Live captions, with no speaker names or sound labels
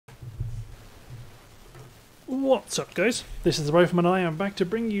What's up, guys? This is the Rifleman. I am back to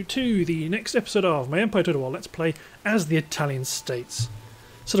bring you to the next episode of my Empire Total War Let's Play as the Italian States.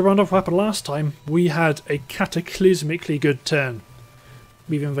 So to round off what happened last time, we had a cataclysmically good turn.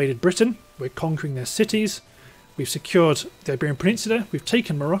 We've invaded Britain, we're conquering their cities, we've secured the Iberian Peninsula, we've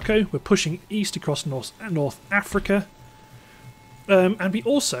taken Morocco, we're pushing east across North Africa, and we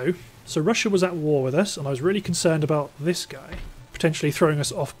also, so Russia was at war with us, and I was really concerned about this guy potentially throwing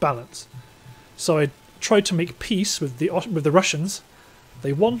us off balance. So I tried to make peace with the Russians.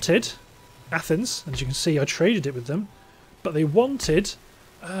 They wanted Athens, and as you can see I traded it with them, but they wanted,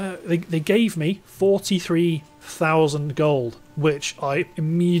 they gave me 43,000 gold, which I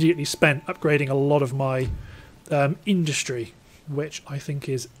immediately spent upgrading a lot of my industry, which I think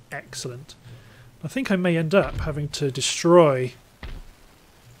is excellent. I think I may end up having to destroy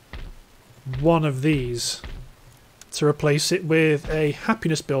one of these to replace it with a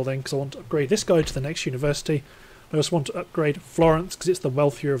happiness building, because I want to upgrade this guy to the next university. I also want to upgrade Florence because it's the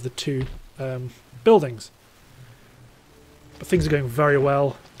wealthier of the two buildings. But things are going very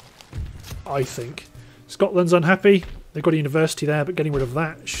well, I think. Scotland's unhappy. They've got a university there, but getting rid of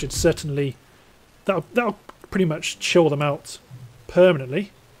that should certainly... That'll pretty much chill them out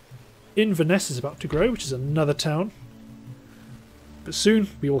permanently. Inverness is about to grow, which is another town. But soon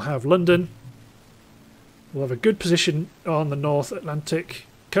we will have London. We'll have a good position on the North Atlantic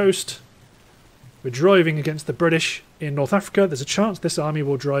coast. We're driving against the British in North Africa. There's a chance this army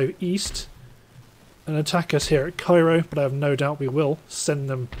will drive east and attack us here at Cairo, but I have no doubt we will send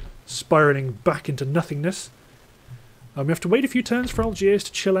them spiralling back into nothingness. We have to wait a few turns for Algiers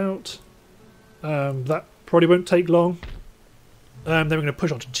to chill out. That probably won't take long. Then we're going to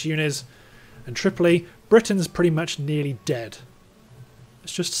push on to Tunis and Tripoli. Britain's pretty much nearly dead.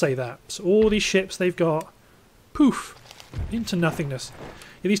 Let's just say that. So all these ships they've got, poof, into nothingness.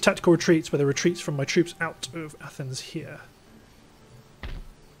 Yeah, these tactical retreats were the retreats from my troops out of Athens here.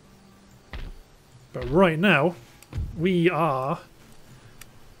 But right now, we are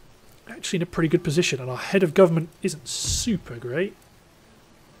actually in a pretty good position, and our head of government isn't super great.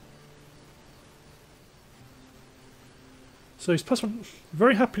 So he's +1,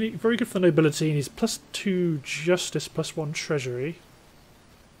 very happy, very good for the nobility, and he's +2 justice, +1 treasury.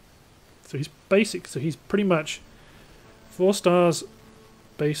 So he's basic, so he's pretty much 4 stars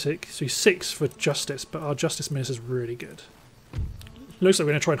basic, so he's 6 for justice, but our justice minister is really good. Looks like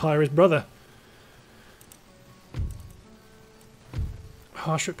we're going to try and hire his brother.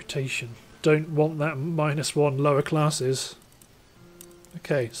 Harsh reputation. Don't want that -1 lower classes.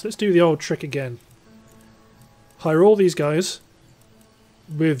 Okay, so let's do the old trick again. Hire all these guys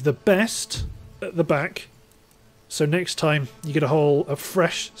with the best at the back. So next time you get a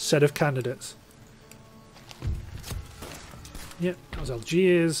fresh set of candidates. Yep, that was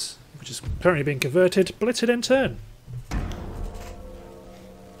Algiers, which is currently being converted, but let's hit end turn.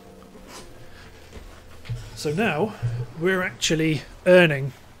 So now we're actually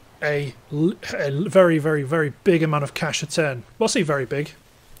earning a very, very, very big amount of cash a turn. Well, I'll say very big,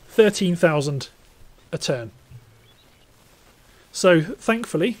 13,000 a turn. So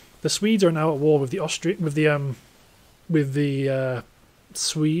thankfully, the Swedes are now at war with the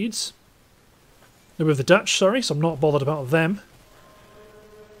Swedes. No, with the Dutch, sorry, so I'm not bothered about them.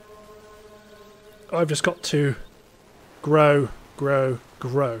 I've just got to grow, grow,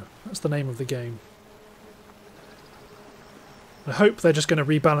 grow. That's the name of the game. I hope they're just going to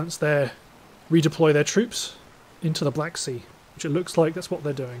redeploy their troops into the Black Sea, which it looks like that's what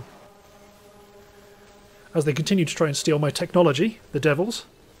they're doing. As they continue to try and steal my technology, the devils.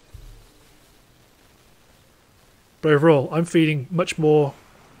 But overall, I'm feeling much more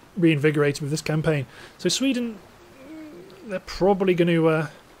reinvigorated with this campaign. So Sweden, they're probably going to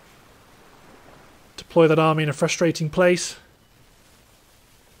deploy that army in a frustrating place.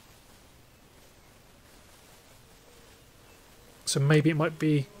 So maybe it might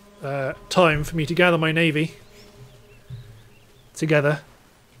be time for me to gather my navy together.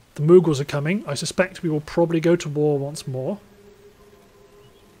 The Mughals are coming. I suspect we will probably go to war once more.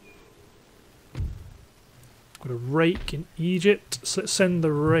 Got a rake in Egypt, so let's send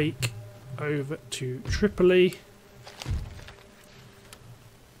the rake over to Tripoli.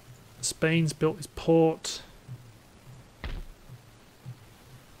 Spain's built his port.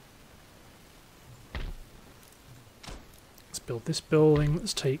 Let's build this building.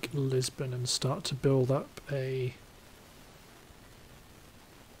 Let's take Lisbon and start to build up a...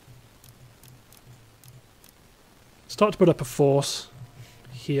 force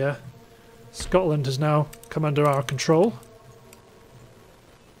here. Scotland has now come under our control.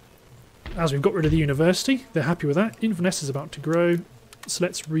 As we've got rid of the university, they're happy with that. Inverness is about to grow, so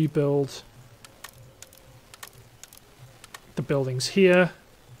let's rebuild the buildings here.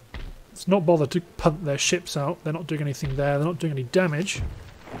 Let's not bother to punt their ships out. They're not doing anything there. They're not doing any damage.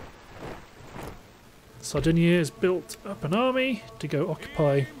 Sardinia has built up an army to go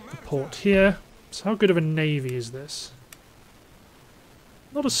occupy the port here. So how good of a navy is this?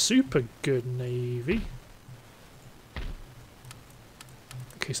 Not a super good navy.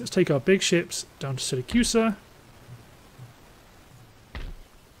 Okay, so let's take our big ships down to Syracuse.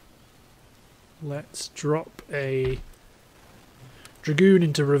 Let's drop a Dragoon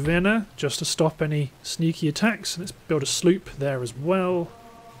into Ravenna just to stop any sneaky attacks. Let's build a sloop there as well.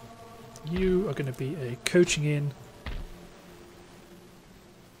 You are going to be a coaching in.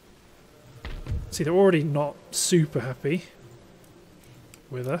 See, they're already not super happy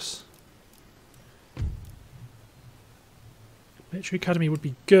with us. Military Academy would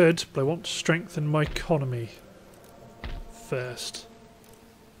be good, but I want to strengthen my economy first.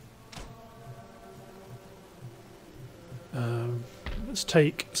 Let's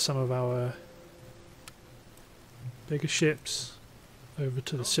take some of our bigger ships over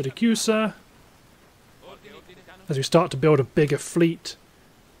to the Syracuse as we start to build a bigger fleet.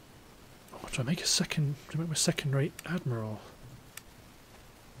 Oh, do I make a second-rate admiral?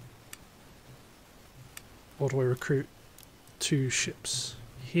 Or do I recruit 2 ships?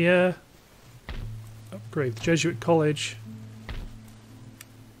 Here, upgrade the Jesuit College.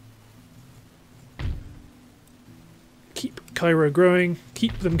 Keep Cairo growing,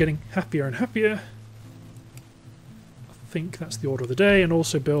 keep them getting happier and happier. I think that's the order of the day, and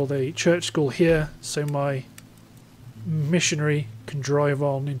also build a church school here so my missionary can drive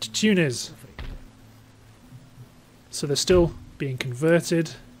on into Tunis. So they're still being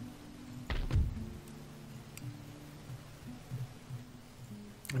converted.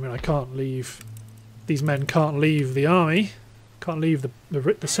 I mean, I can't leave. These men can't leave the army, can't leave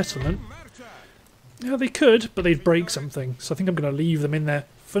the settlement. Yeah, they could, but they'd break something. So I think I'm going to leave them in there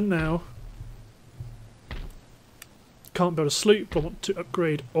for now. Can't build a sloop, but I want to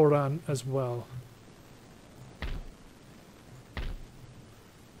upgrade Oran as well.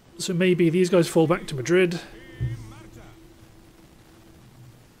 So maybe these guys fall back to Madrid.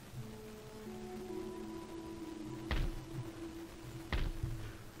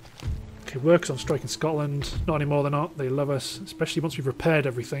 Okay, workers on strike in Scotland. Not anymore, they're not. They love us, especially once we've repaired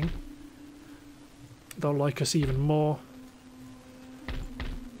everything. They'll like us even more.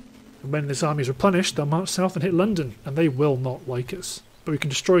 And when this army is replenished, they'll march south and hit London, and they will not like us. But we can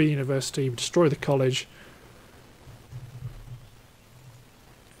destroy the university, destroy the college.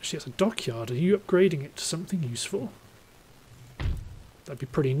 Actually, it's a dockyard. Are you upgrading it to something useful? That'd be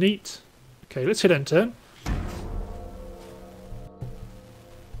pretty neat. Okay, let's hit enter.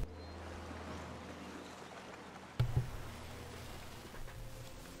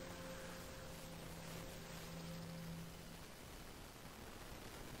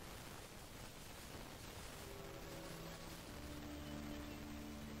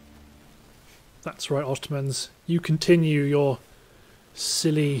 That's right, Ottomans. You continue your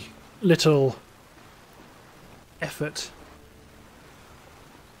silly little effort.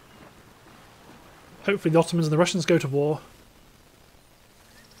 Hopefully the Ottomans and the Russians go to war.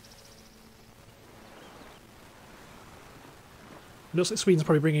 Looks like Sweden's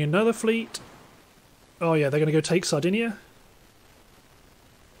probably bringing another fleet. Oh yeah, they're going to go take Sardinia.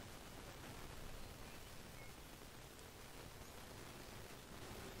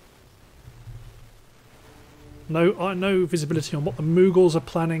 No visibility on what the Mughals are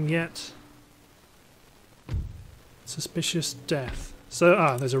planning yet. Suspicious death.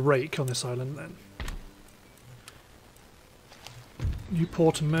 So, there's a rake on this island then. New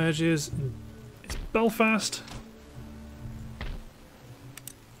port emerges. It's Belfast.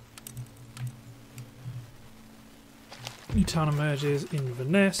 New town emerges in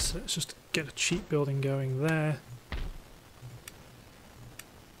Inverness. Let's just get a cheap building going there.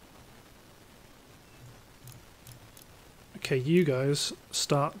 Okay, you guys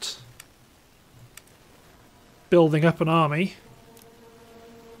start building up an army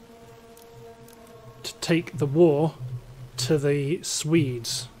to take the war to the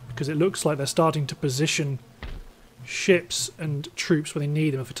Swedes, because it looks like they're starting to position ships and troops where they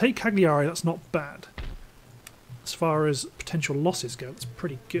need them. If we take Cagliari, that's not bad. As far as potential losses go, that's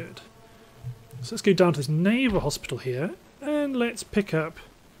pretty good. So let's go down to this naval hospital here, and let's pick up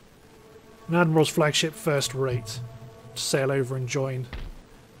an Admiral's flagship first rate to sail over and join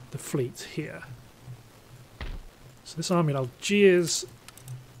the fleet here. So this army in Algiers,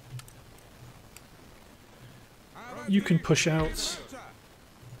 you can push out,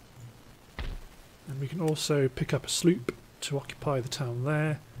 and we can also pick up a sloop to occupy the town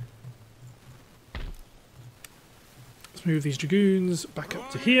there. Let's move these dragoons back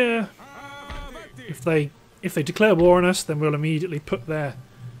up to here. If they declare war on us, then we'll immediately put their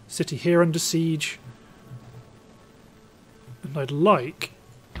city here under siege. And I'd like...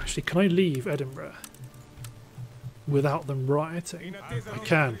 Actually, can I leave Edinburgh without them rioting? I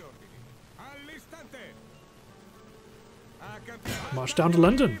can. March down to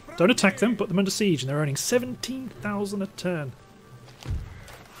London. Don't attack them, put them under siege, and they're earning 17,000 a turn.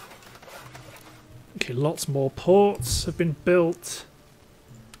 Okay, lots more ports have been built.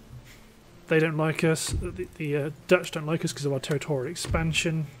 They don't like us. The Dutch don't like us because of our territorial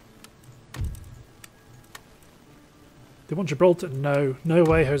expansion. They want Gibraltar? No. No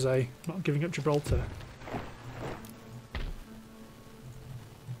way, Jose. Not giving up Gibraltar.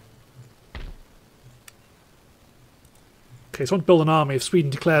 Okay, so I want to build an army. If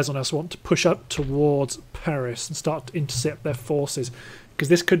Sweden declares on us, I want to push up towards Paris and start to intercept their forces. Because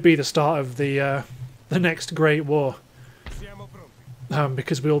this could be the start of the next Great War.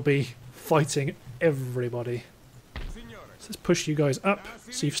 Because we'll be fighting everybody. So let's push you guys up.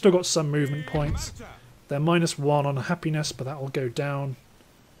 So you've still got some movement points. They're -1 on happiness, but that will go down.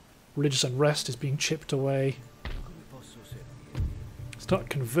 Religious unrest is being chipped away. Start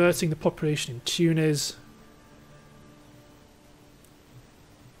converting the population in Tunis.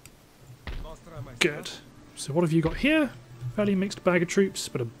 Good. So what have you got here? Fairly mixed bag of troops,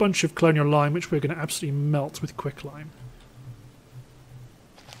 but a bunch of colonial lime, which we're going to absolutely melt with quicklime.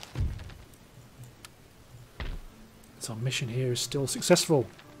 So our mission here is still successful.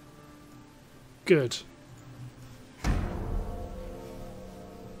 Good.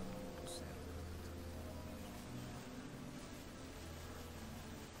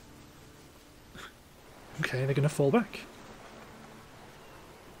 Okay, they're going to fall back.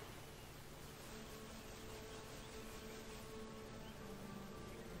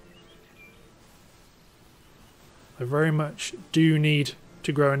 I very much do need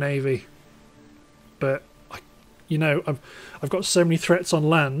to grow a navy, but you know, I've got so many threats on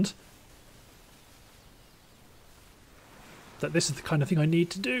land that this is the kind of thing I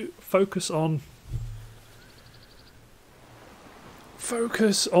need to do. Focus on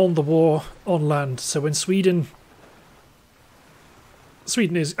the war on land. So when Sweden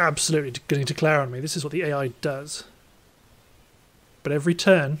is absolutely going to declare on me. This is what the AI does. But every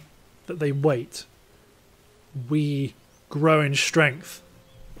turn that they wait, we grow in strength.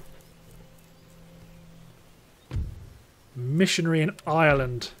 Missionary in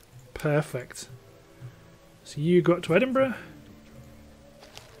Ireland. Perfect. So you go up to Edinburgh.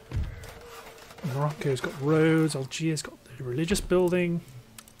 Morocco's got roads. Algiers got the religious building.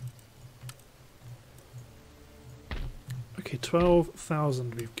 Okay,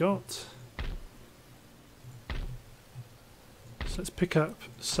 12,000 we've got. So let's pick up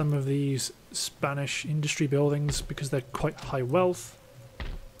some of these Spanish industry buildings because they're quite high wealth.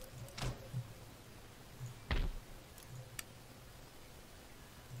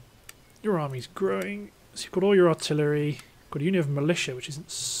 Your army's growing. So you've got all your artillery. Got a unit of militia, which isn't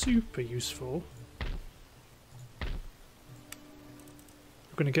super useful.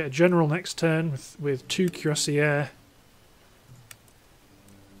 We're going to get a general next turn with 2 cuirassiers.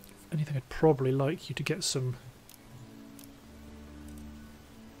 If anything, I'd probably like you to get some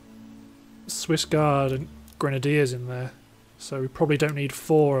Swiss Guard and Grenadiers in there. So we probably don't need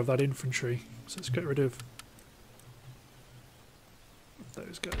 4 of that infantry. So let's get rid of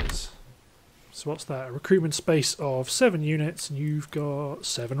those guys. So what's that? A recruitment space of 7 units, and you've got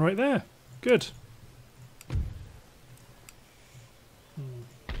 7 right there. Good.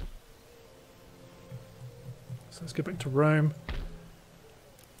 So let's go back to Rome.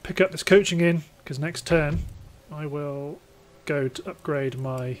 Pick up this coaching in, because next turn I will go to upgrade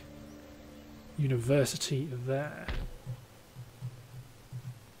my university there.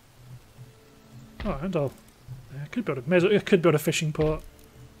 Oh, and I could build a fishing port.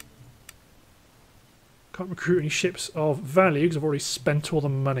 Can't recruit any ships of value because I've already spent all the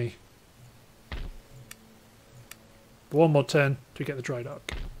money. One more turn to get the dry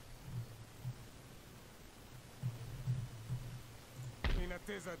dock.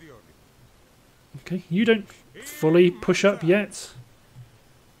 Okay, you don't fully push up yet.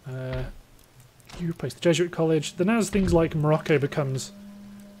 You replace the Jesuit College. Then as things like Morocco becomes...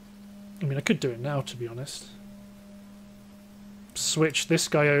 I mean, I could do it now, to be honest. Switch this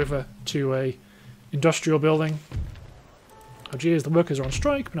guy over to a industrial building. Algiers, the workers are on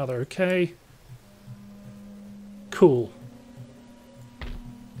strike, but now they're okay. Cool.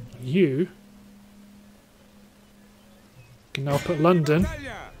 You can now put London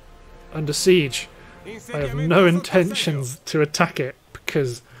under siege. I have no intentions to attack it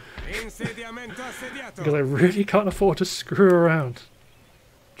because Insediamento assediato. Because I really can't afford to screw around.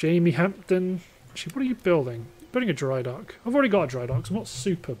 Jamie Hampton. Actually, what are you building? Building a dry dock. I've already got a dry dock, so I'm not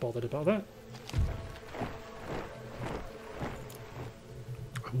super bothered about that.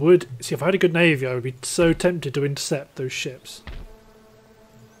 I would... See, if I had a good navy, I would be so tempted to intercept those ships.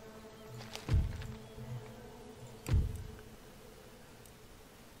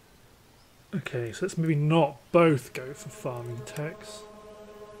 Okay, so let's maybe not both go for farming techs.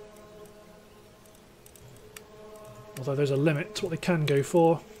 Although there's a limit to what they can go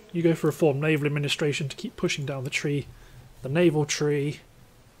for. You go for reform naval administration to keep pushing down the tree. The naval tree.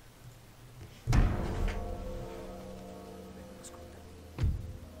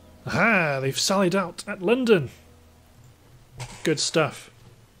 Aha! They've sallied out at London. Good stuff.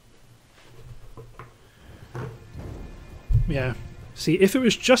 Yeah. See, if it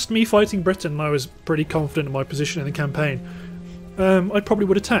was just me fighting Britain and I was pretty confident in my position in the campaign, I probably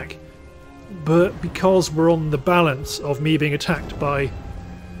would attack. But because we're on the balance of me being attacked by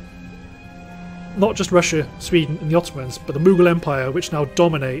not just Russia, Sweden and the Ottomans, but the Mughal Empire, which now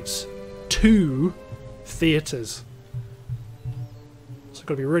dominates 2 theatres. So I've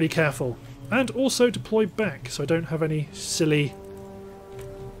got to be really careful. And also deploy back, so I don't have any silly...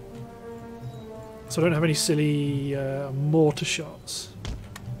 mortar shots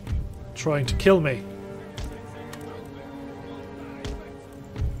trying to kill me.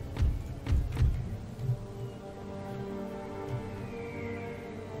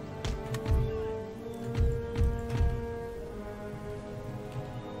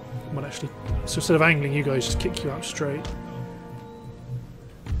 I might actually, so instead of angling you guys, just kick you out straight.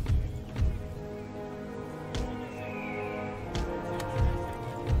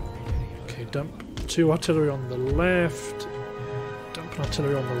 Okay, dump 2 artillery on the left, dump an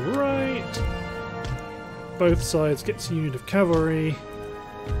artillery on the right. Both sides gets a unit of cavalry.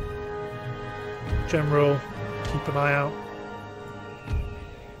 General, keep an eye out.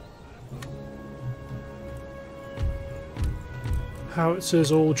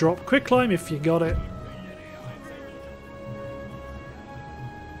 Howitzers all drop quicklime if you got it.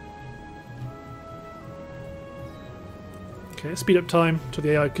 Okay, speed up time till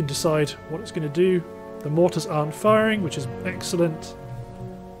the AI can decide what it's going to do. The mortars aren't firing, which is excellent.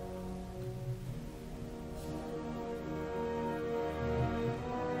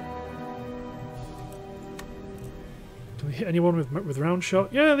 Can we hit anyone with round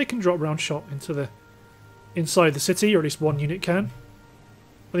shot? Yeah, they can drop round shot into the inside the city, or at least one unit can.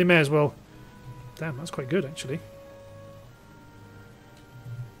 Well, they may as well. Damn, that's quite good actually.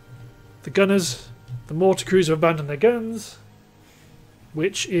 The gunners, the mortar crews have abandoned their guns,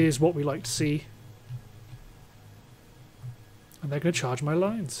 which is what we like to see. And they're going to charge my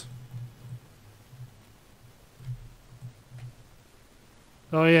lines.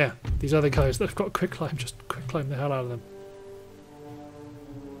 Oh yeah, these other guys that have got quicklime, just quicklime the hell out of them.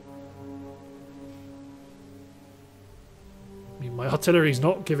 I mean, my artillery's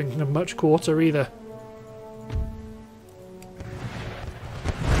not giving them much quarter either.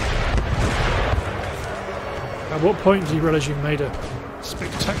 At what point do you realise you made a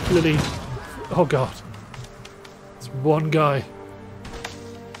spectacularly... Oh god. It's one guy.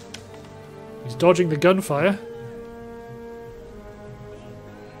 He's dodging the gunfire.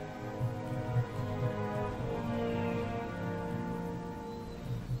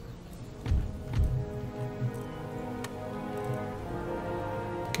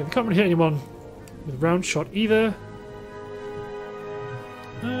 Okay, we can't really hit anyone with round shot either.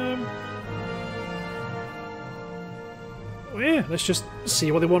 Well, yeah, let's just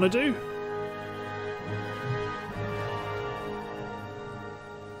see what they want to do.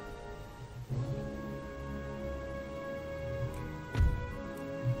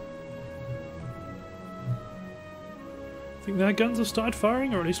 I think their guns have started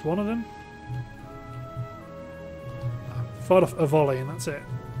firing, or at least one of them. Fired off a volley and that's it.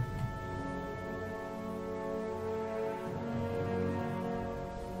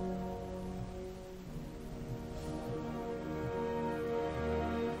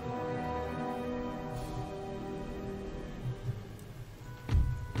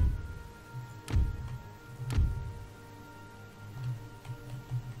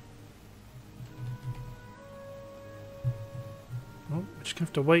 Well, we're just going to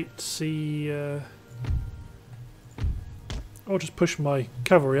have to wait to see... I'll just push my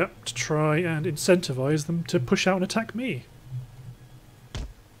cavalry up to try and incentivise them to push out and attack me.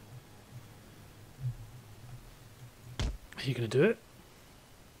 Are you going to do it?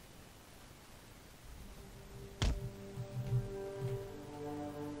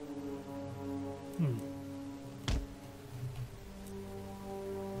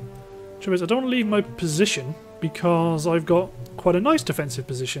 Trouble is, I don't want to leave my position because I've got quite a nice defensive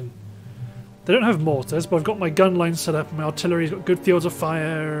position. They don't have mortars, but I've got my gun line set up and my artillery's got good fields of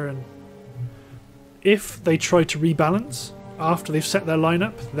fire, and if they try to rebalance after they've set their line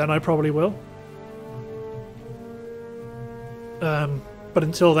up, then I probably will. But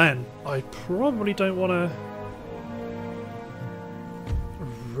until then, I probably don't want to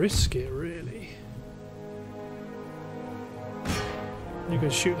risk it, really. You can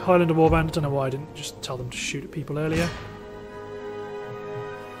shoot Highlander Warband. I don't know why I didn't just tell them to shoot at people earlier.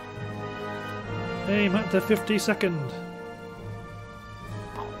 Aim at the 52nd.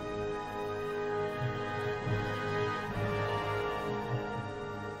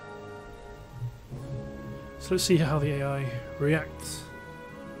 So let's see how the AI reacts.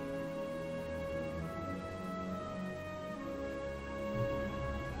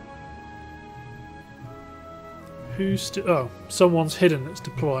 Who's oh, someone's hidden that's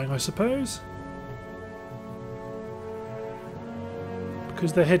deploying, I suppose.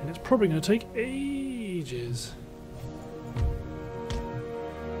 Because they're hidden, it's probably going to take ages.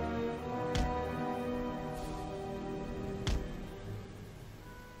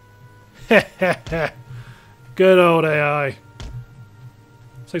 Good old AI.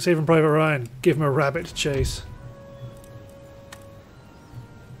 It's like Saving Private Ryan. Give him a rabbit to chase.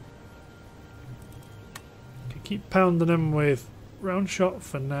 Keep pounding them with round shot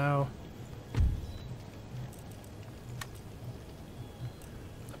for now.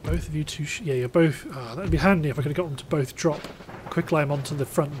 Both of you two, yeah, you're both. Oh, that'd be handy if I could have got them to both drop quicklime onto the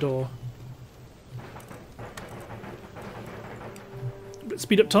front door. Let's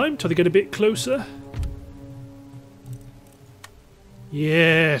speed up time till they get a bit closer.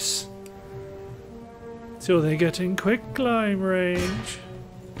 Yes. Till they get in quicklime range.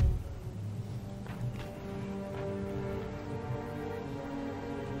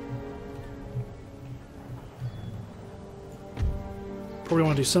 Probably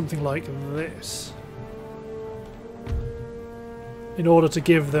want to do something like this in order to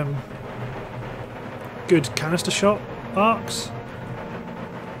give them good canister shot arcs.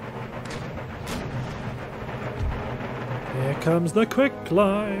 Here comes the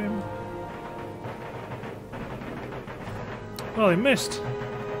quicklime. Oh, they missed.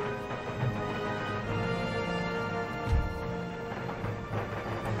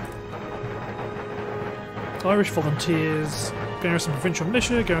 Irish volunteers. Garrison Provincial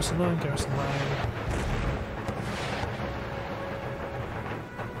Militia, Garrison Line, Garrison Line.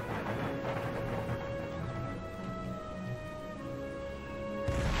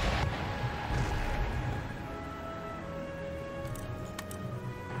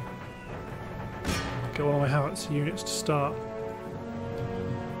 Go all my howitzer units to start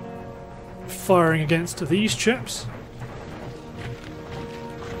firing against these chaps.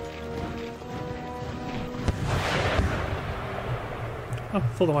 Oh, I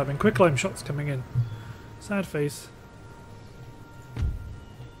thought there might have been quicklime shots coming in. Sad face.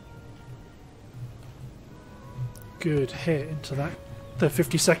 Good hit into that. The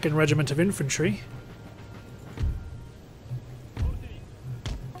 52nd Regiment of Infantry.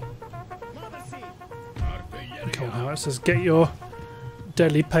 Come on, how it says, get your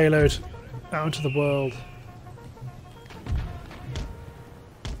deadly payload out into the world.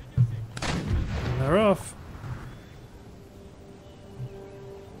 And they're off.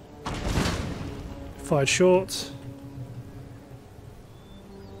 Fired short.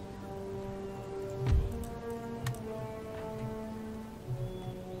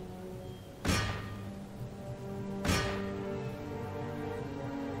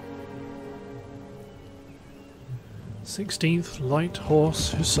 Sixteenth Light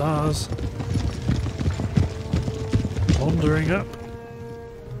Horse Hussars wandering up.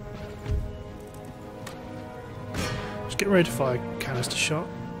 Just get ready to fire canister shot.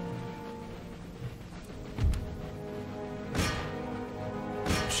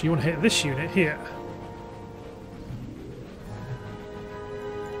 You want to hit this unit here.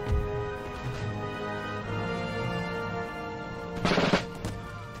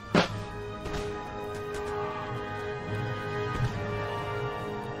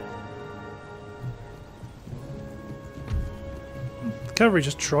 The cavalry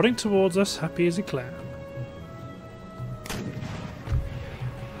just trotting towards us, happy as a clam.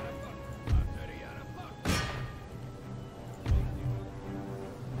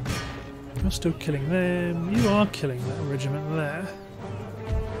 Still killing them. You are killing that regiment there.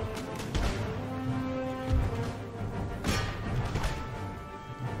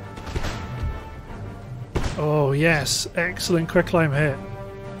 Oh yes, excellent quicklime hit.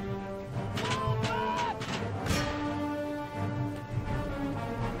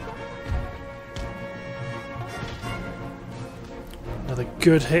 Another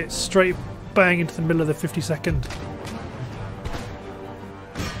good hit, straight bang into the middle of the 52nd.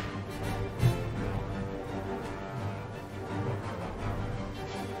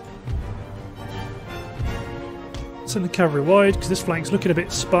 Send the cavalry wide because this flank's looking a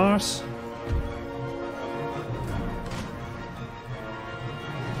bit sparse.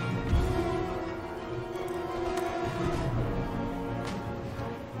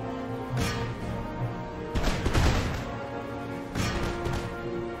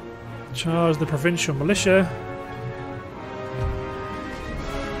 Charge the provincial militia.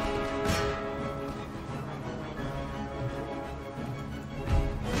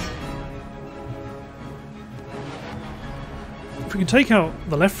 If we can take out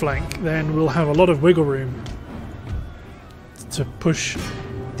the left flank, then we'll have a lot of wiggle room to push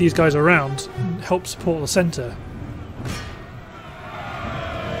these guys around and help support the centre.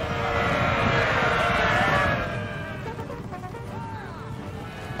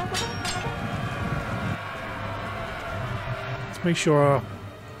 Let's make sure our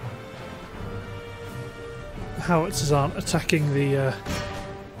howitzers aren't attacking the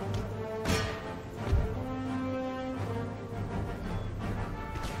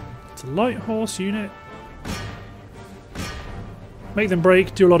it's a light horse unit. Make them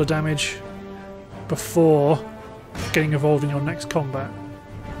break, do a lot of damage before getting involved in your next combat.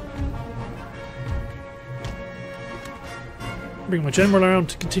 Bring my general around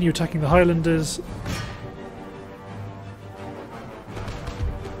to continue attacking the Highlanders.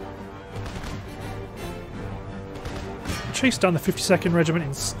 Chase down the 52nd Regiment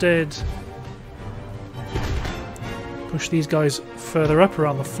instead. Push these guys further up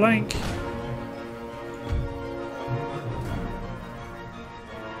around the flank.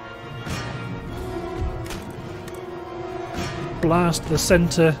 Blast the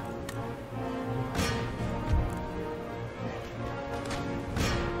centre.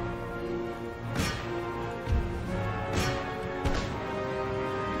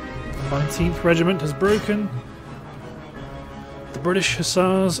 The 19th Regiment has broken. The British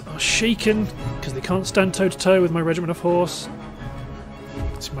Hussars are shaken because they can't stand toe to toe with my regiment of horse.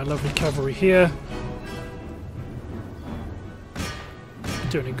 See my lovely cavalry here.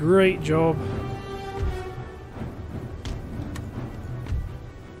 Doing a great job.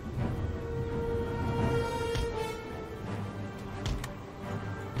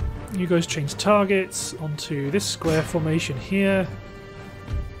 You guys change targets onto this square formation here.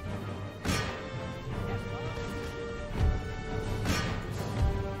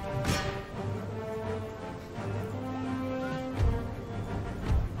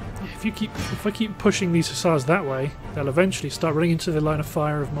 If I keep pushing these hussars that way, they'll eventually start running into the line of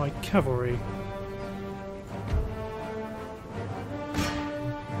fire of my cavalry.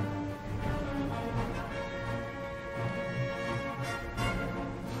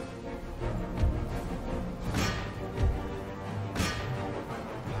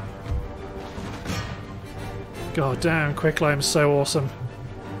 God damn, quicklime is so awesome.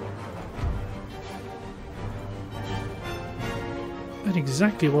 And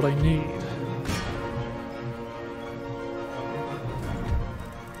exactly what I need.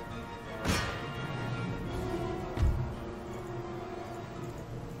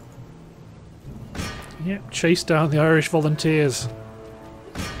 Yep, chase down the Irish volunteers.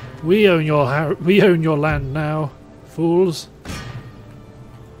 We own your land now, fools.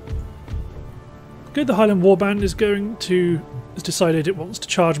 Good, the Highland Warband has decided it wants to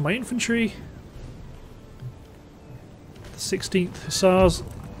charge my infantry. 16th Hussars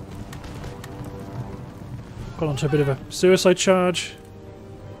got onto a bit of a suicide charge.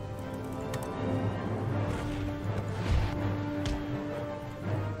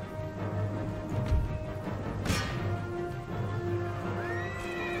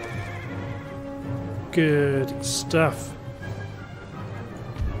 Good stuff.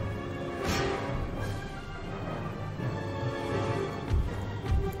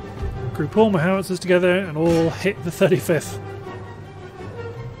 Group all my howitzers together and all hit the 35th.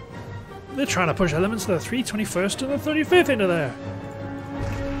 They're trying to push elements of the 321st and the 35th into there.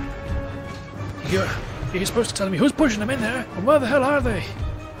 You're supposed to tell me who's pushing them in there and where the hell are they?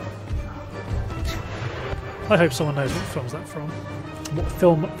 I hope someone knows what film's that from. What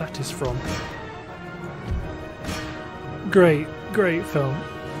film that is from. Great, great film.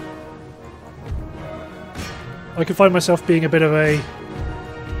 I can find myself being a bit of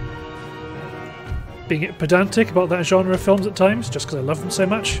being pedantic about that genre of films at times, just because I love them so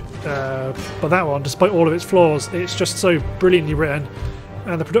much. But that one, despite all of its flaws, it's just so brilliantly written,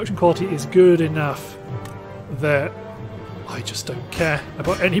 and the production quality is good enough that I just don't care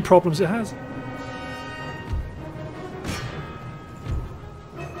about any problems it has.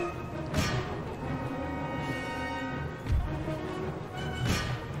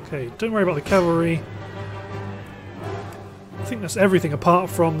 Okay, don't worry about the cavalry. I think that's everything apart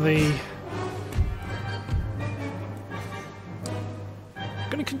from the... I'm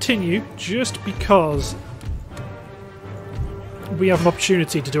going to continue just because we have an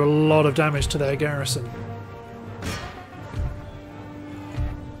opportunity to do a lot of damage to their garrison.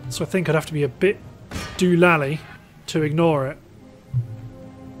 So I think I'd have to be a bit doolally to ignore it.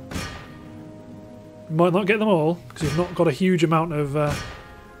 We might not get them all because we've not got a huge amount of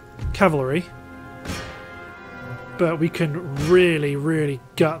cavalry, but we can really, really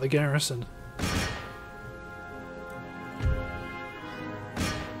gut the garrison.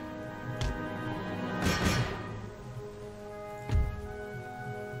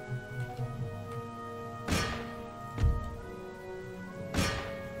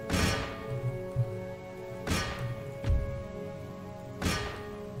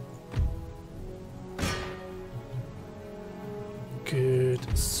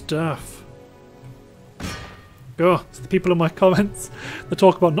 Good stuff. Oh, it's the people in my comments that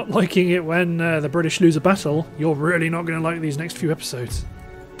talk about not liking it when the British lose a battle. You're really not going to like these next few episodes,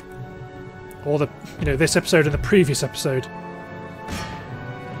 or the this episode and the previous episode.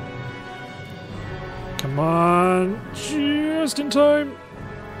 Come on, just in time.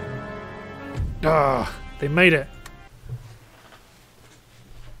 Ah, they made it.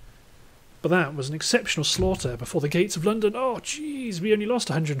 But that was an exceptional slaughter before the gates of London. Oh, jeez, we only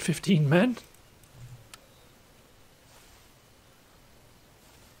lost 115 men.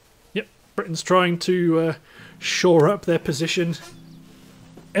 Yep, Britain's trying to shore up their position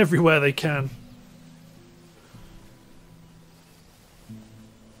everywhere they can.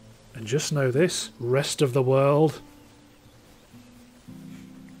 And just know this, rest of the world,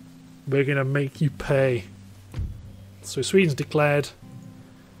 we're going to make you pay. So Sweden's declared.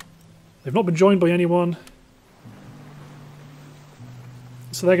 They've not been joined by anyone.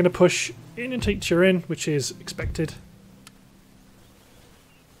 So they're going to push in and take Turin, which is expected.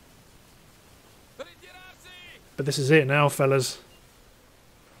 But this is it now, fellas.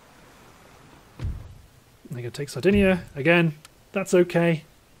 They're going to take Sardinia. Again, that's okay.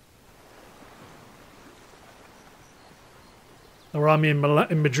 Our army in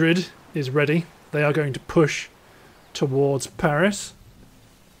Madrid is ready. They are going to push towards Paris.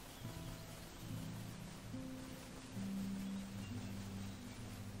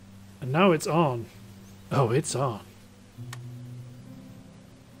 And now it's on. Oh, it's on.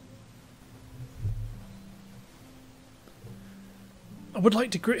 I would like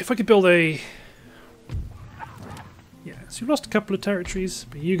to... If I could build a... Yeah, so we've lost a couple of territories,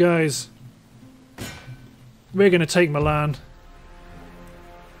 but you guys... We're going to take Milan.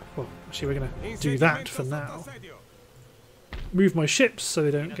 Well, actually we're going to do that for now. Move my ships so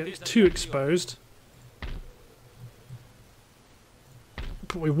they don't get too exposed.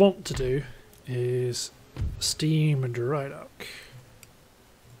 What we want to do is steam and dry dock.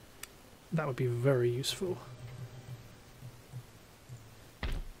 That would be very useful.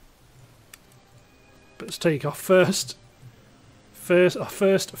 But let's take our first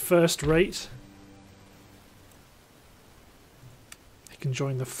rate. They can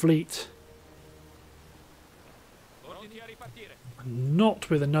join the fleet. Not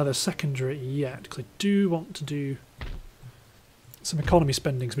with another secondary yet, because I do want to do some economy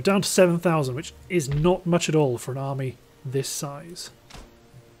spendings. We're down to 7,000, which is not much at all for an army this size.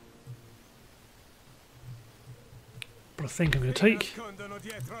 But I think I'm going to take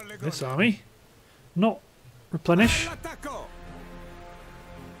this army, not replenish.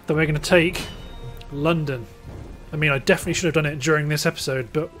 Then we're going to take London. I mean, I definitely should have done it during this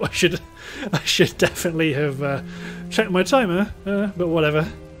episode, but I should definitely have checked my timer. But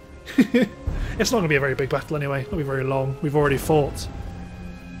whatever. It's not going to be a very big battle anyway. Not be very long. We've already fought.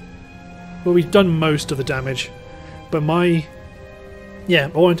 Well, we've done most of the damage, but I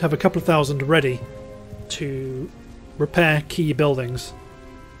want to have a couple of thousand ready to repair key buildings.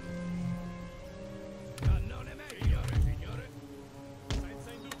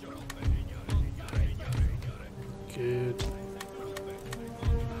 Good.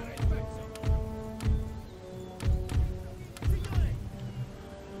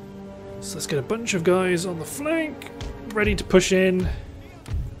 So let's get a bunch of guys on the flank, ready to push in.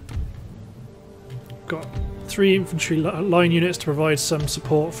 Got 3 infantry line units to provide some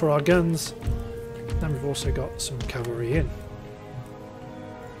support for our guns. And we've also got some cavalry in.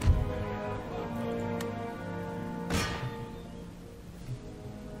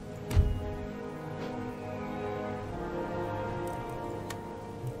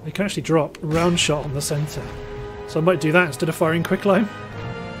 They can actually drop round shot on the centre. So I might do that instead of firing quicklime.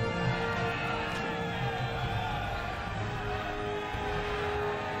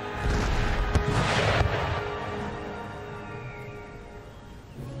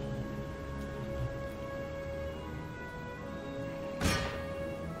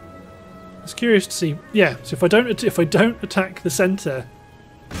 It's curious to see. Yeah, so if I don't attack the center,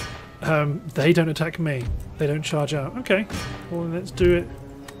 they don't attack me. They don't charge out. Okay, well let's do it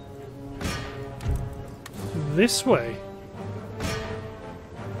this way.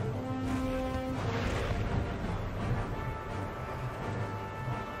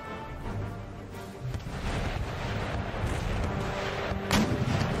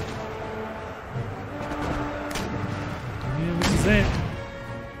 Yeah, this is it.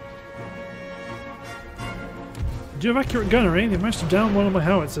 Do you have accurate gunnery? They managed to down one of my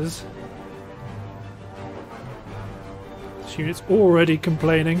howitzers. This unit's already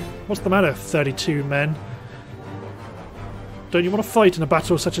complaining. What's the matter, 32 men? Don't you want to fight in a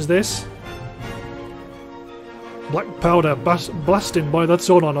battle such as this? Black powder blasting by the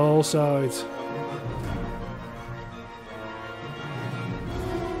sun on all sides.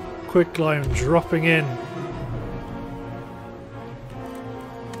 Quicklime dropping in.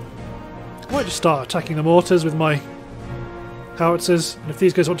 I might just start attacking the mortars with my howitzers, and if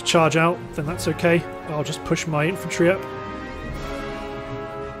these guys want to charge out, then that's okay. I'll just push my infantry up.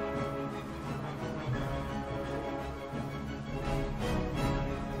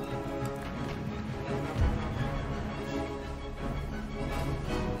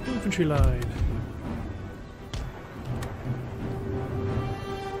 Infantry line.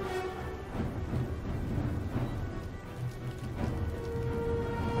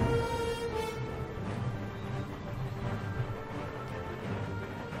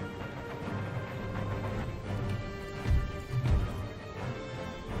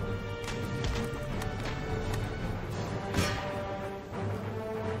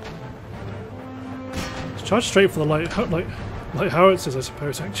 Charge straight for the light howitzers, I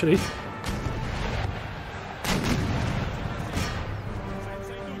suppose, actually.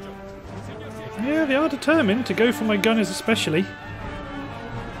 Yeah, they are determined to go for my gunners especially.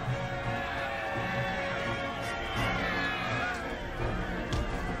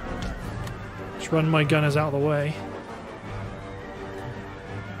 Just run my gunners out of the way.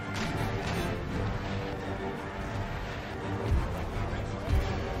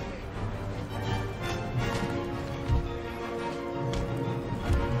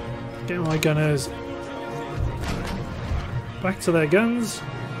 Get my gunners back to their guns.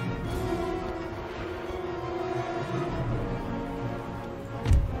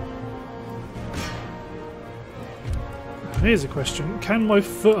 Here's a question: can my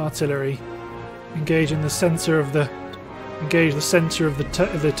foot artillery engage in the centre of the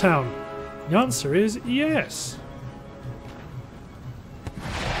the town? The answer is yes.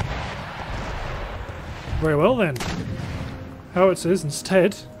 Very well then. Howitzers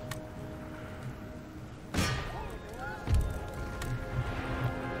instead.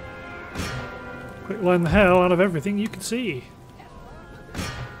 Quick line the hell out of everything you can see.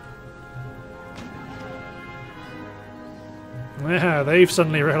 Yeah, they've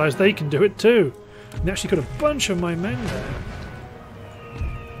suddenly realised they can do it too. And they actually got a bunch of my men there.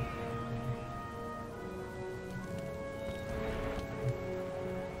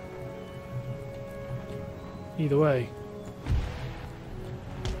 Either way.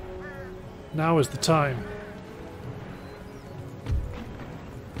 Now is the time.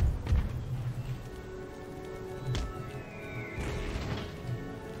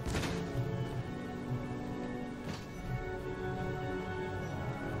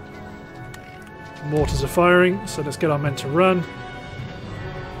 Mortars are firing, so let's get our men to run.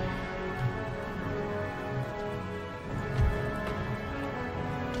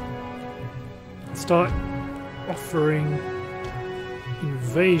 Start offering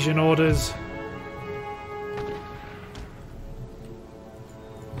invasion orders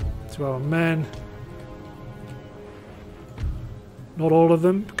to our men. Not all of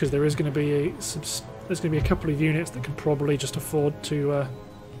them, because there is going to be a couple of units that can probably just afford to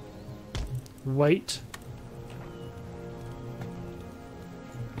wait.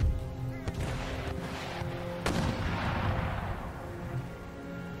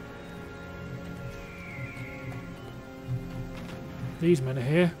 These men are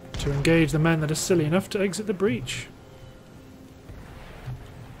here to engage the men that are silly enough to exit the breach.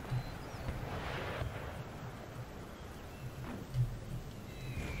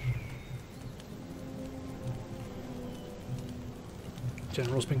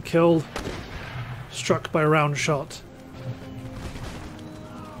 General's been killed. Struck by a round shot.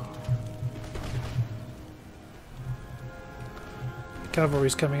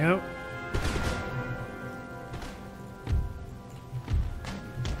 Cavalry's coming out.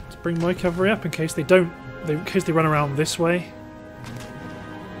 Let's bring my cavalry up in case they don't. In case they run around this way.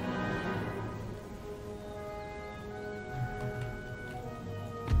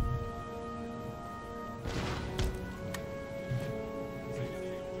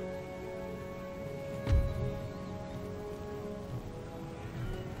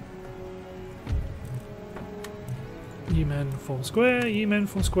 You men form square, you men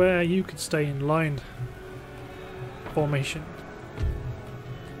form square, you could stay in line formation.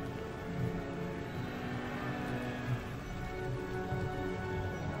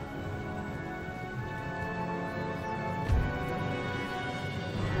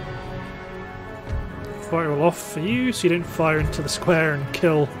 Fire all off for you so you don't fire into the square and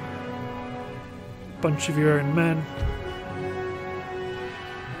kill a bunch of your own men.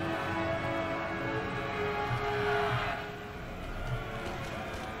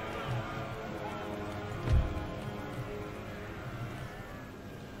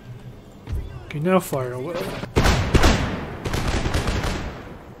 Okay, now fire away.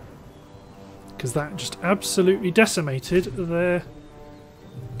 Because that just absolutely decimated their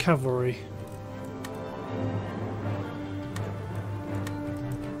cavalry.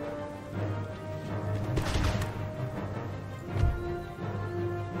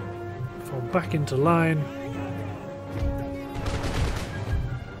 Fall back into line.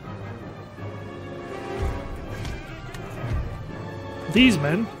 These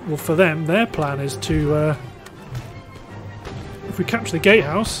men, well, for them, their plan is to, if we capture the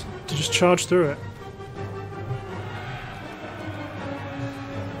gatehouse, to just charge through it.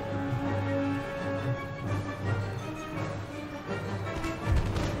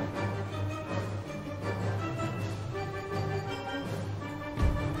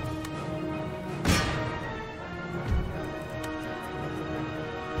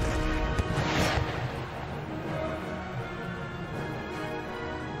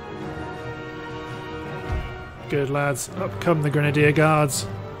 Good lads, up come the Grenadier Guards.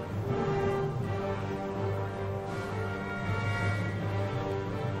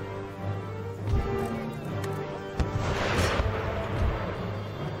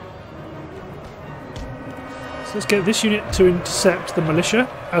 So let's get this unit to intercept the militia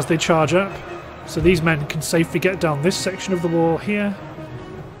as they charge up, so these men can safely get down this section of the wall here.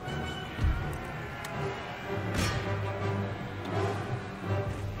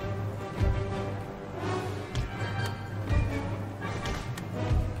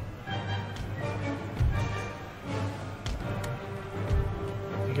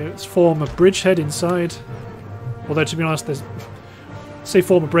 Let's form a bridgehead inside. Although, to be honest, there's say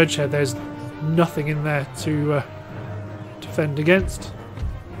form a bridgehead, there's nothing in there to defend against.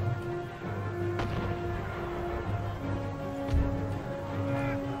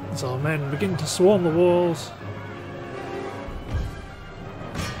 As our men begin to swarm the walls.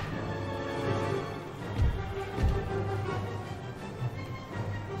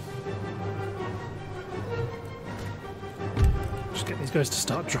 Get these guys to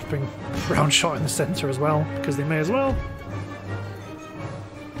start dropping round shot in the centre as well, because they may as well.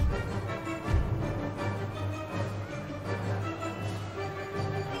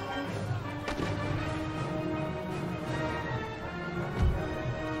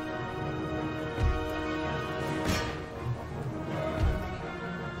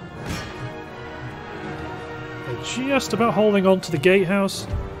 They're just about holding on to the gatehouse,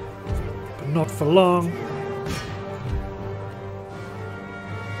 but not for long.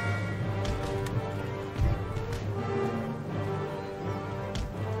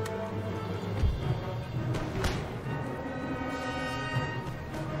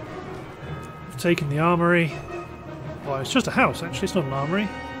 Taken the armory. Well, it's just a house actually, it's not an armory.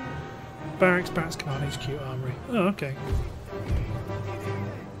 Barracks, command, HQ, armory. Oh, okay.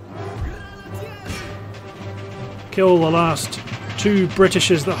 Kill the last two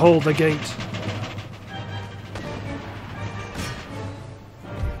Britishers that hold the gate.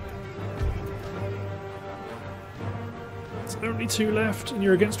 There's only two left, and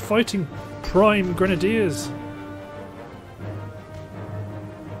you're against fighting prime grenadiers.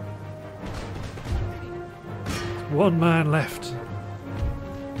 One man left.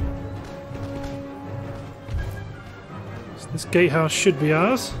 So this gatehouse should be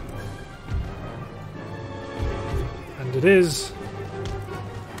ours. And it is.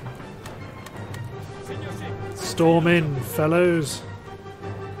 Storm in, fellows.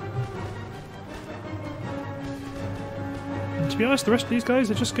 And to be honest, the rest of these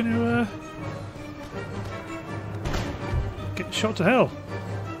guys are just going to get shot to hell.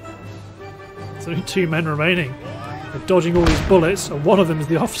 There's only two men remaining. They're dodging all these bullets, and one of them is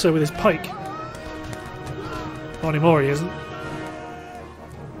the officer with his pike. Not anymore, he isn't.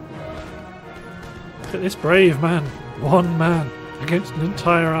 Look at this brave man. One man against an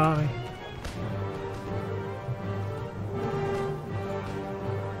entire army.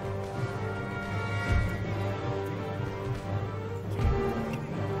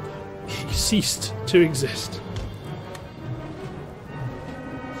 He ceased to exist.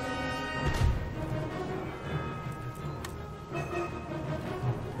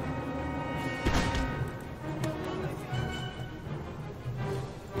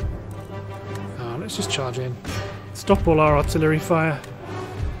 let's just charge in. Stop all our artillery fire.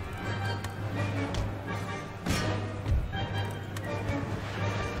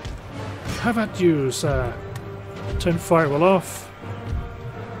 Have at you, sir. Turn fire well off.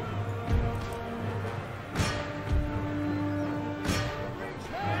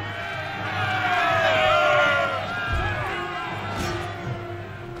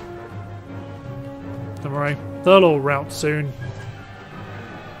 Don't worry, they'll all rout soon.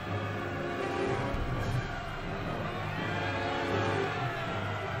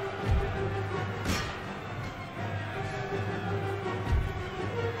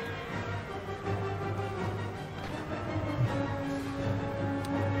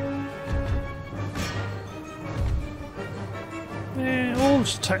 I'll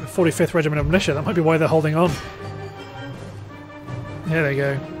just attack the 45th Regiment of Militia. That might be why they're holding on. There they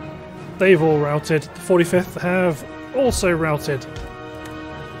go. They've all routed. The 45th have also routed.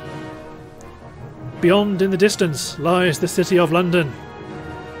 Beyond in the distance lies the city of London.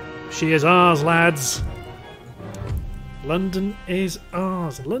 She is ours, lads. London is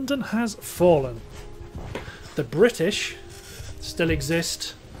ours. London has fallen. The British still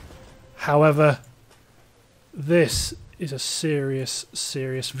exist. However, this is a serious,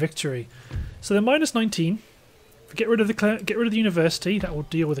 serious victory. So they're minus 19. Get rid of the university. That will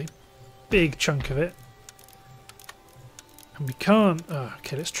deal with a big chunk of it. And we can't. Oh,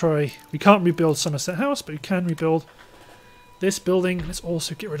 okay, let's try. We can't rebuild Somerset House, but we can rebuild this building. Let's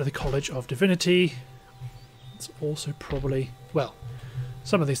also get rid of the College of Divinity. Let's also probably, well,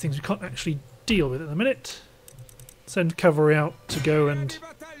 some of these things we can't actually deal with at the minute. Send cavalry out to go and.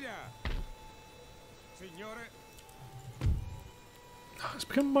 Oh, it's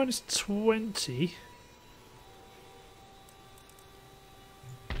become minus 20.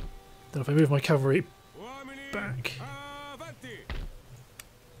 Then if I move my cavalry back,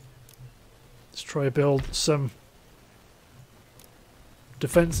 let's try to build some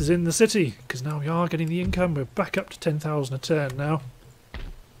defences in the city, because now we are getting the income. We're back up to 10,000 a turn now.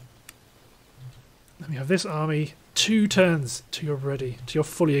 Then we have this army 2 turns till you're ready, till you're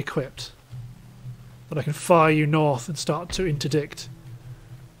fully equipped. Then I can fire you north and start to interdict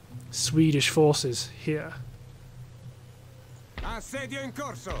Swedish forces here. Assedio in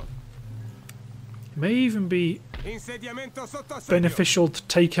corso. It may even be beneficial to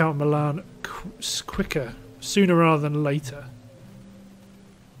take out Milan quicker, sooner rather than later.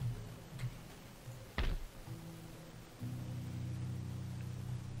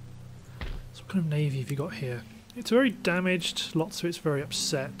 So what kind of navy have you got here? It's very damaged, lots of it's very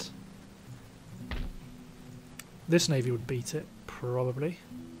upset. This navy would beat it, probably.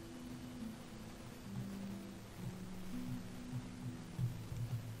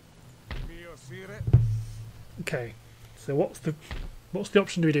 Okay, so what's the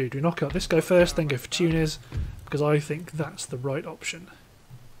option do we do? Do we knock out this guy first, then go for Tunis? Because I think that's the right option.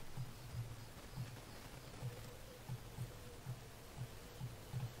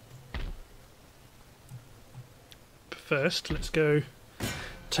 First, let's go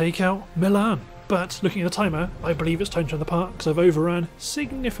take out Milan. But looking at the timer, I believe it's time to turn the park because I've overrun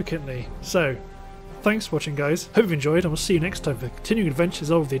significantly. So, thanks for watching, guys. Hope you've enjoyed, and we'll see you next time for the continuing adventures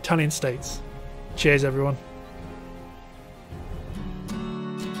of the Italian states. Cheers, everyone.